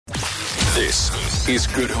This is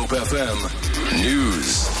Good Hope FM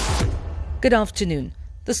News. Good afternoon.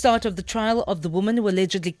 The start of the trial of the woman who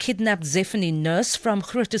allegedly kidnapped Zephany Nurse from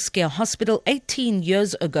Groote Schuur Hospital 18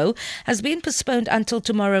 years ago has been postponed until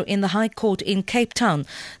tomorrow in the High Court in Cape Town.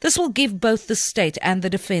 This will give both the state and the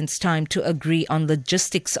defence time to agree on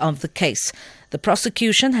logistics of the case. The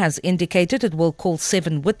prosecution has indicated it will call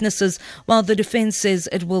 7 witnesses, while the defence says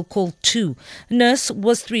it will call 2. Nurse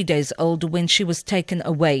was 3 days old when she was taken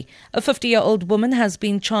away. A 50-year-old woman has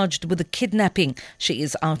been charged with a kidnapping. She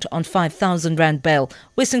is out on 5,000 rand bail.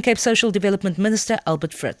 Western Cape Social Development Minister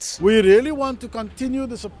Albert Fritz. We really want to continue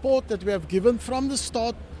the support that we have given from the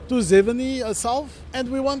start to Zephany herself, and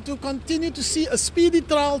we want to continue to see a speedy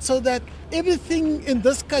trial so that everything in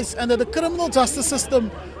this case and that the criminal justice system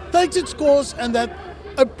takes its course and that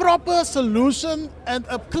a proper solution and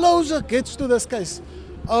a closure gets to this case.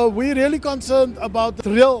 We're really concerned about the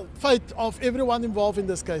real fate of everyone involved in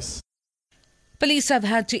this case. Police have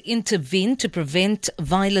had to intervene to prevent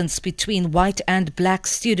violence between white and black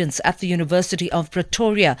students at the University of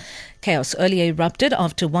Pretoria. Chaos earlier erupted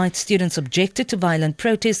after white students objected to violent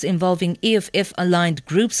protests involving EFF-aligned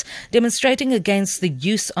groups demonstrating against the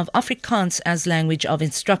use of Afrikaans as language of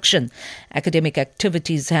instruction. Academic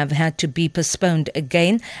activities have had to be postponed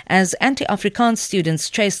again as anti-Afrikaans students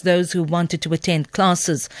chased those who wanted to attend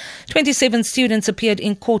classes. 27 students appeared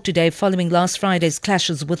in court today following last Friday's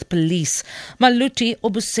clashes with police. Maluti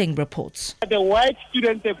Obuseng reports. The white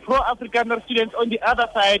students, the pro-Afrikaner students on the other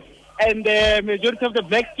side, and the majority of the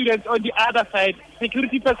black students on the other side.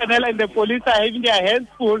 Security personnel and the police are having their hands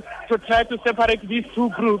full to try to separate these two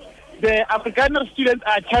groups. The Afrikaner students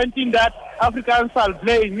are chanting that Africans shall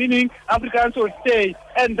play, meaning Africans will stay.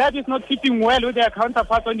 And that is not fitting well with their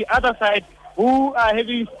counterparts on the other side who are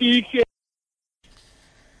having sticks.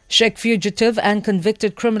 Czech fugitive and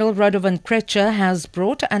convicted criminal Radovan Krejcir has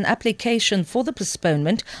brought an application for the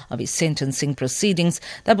postponement of his sentencing proceedings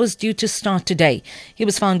that was due to start today. He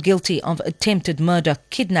was found guilty of attempted murder,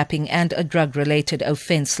 kidnapping and a drug-related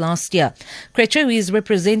offence last year. Krejcir, who is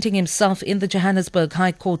representing himself in the Johannesburg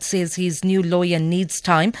High Court, says his new lawyer needs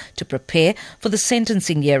time to prepare for the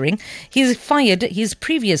sentencing hearing. He fired his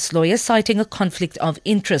previous lawyer, citing a conflict of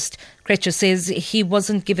interest. Krejcir says he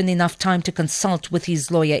wasn't given enough time to consult with his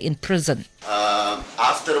lawyer in prison.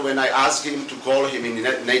 After when I asked him to call him,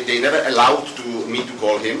 they never allowed me to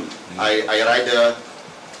call him. I write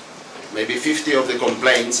maybe 50 of the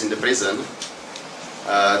complaints in the prison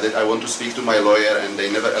that I want to speak to my lawyer, and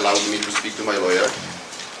they never allowed me to speak to my lawyer.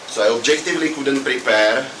 So I objectively couldn't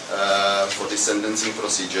prepare for the sentencing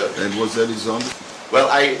procedure. And was that his own? Well,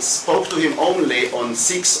 I spoke to him only on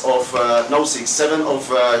 7 of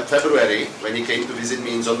February when he came to visit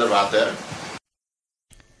me in Zonderwater.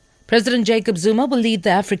 President Jacob Zuma will lead the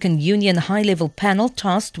African Union high-level panel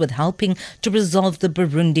tasked with helping to resolve the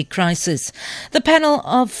Burundi crisis. The panel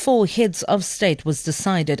of 4 heads of state was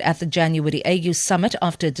decided at the January AU summit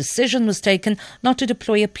after a decision was taken not to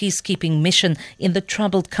deploy a peacekeeping mission in the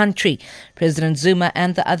troubled country. President Zuma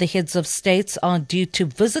and the other heads of states are due to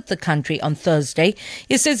visit the country on Thursday.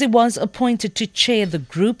 He says he was appointed to chair the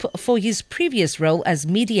group for his previous role as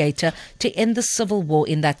mediator to end the civil war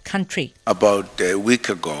in that country. About a week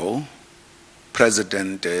ago,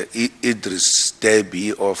 President Idris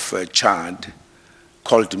Deby of Chad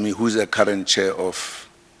called me, who is the current chair of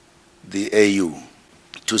the AU,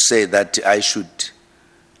 to say that I should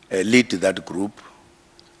lead that group,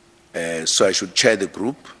 so I should chair the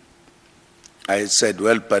group. I said,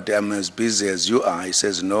 well, but I'm as busy as you are. He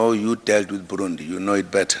says, no, you dealt with Burundi, you know it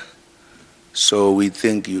better. So we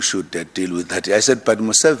think you should deal with that. I said, but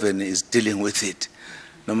Museveni is dealing with it.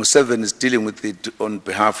 Now Museveni is dealing with it on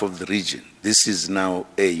behalf of the region. This is now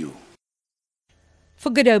AU.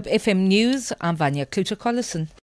 For Good Hope FM News, I'm Vanya Kluter-Collison.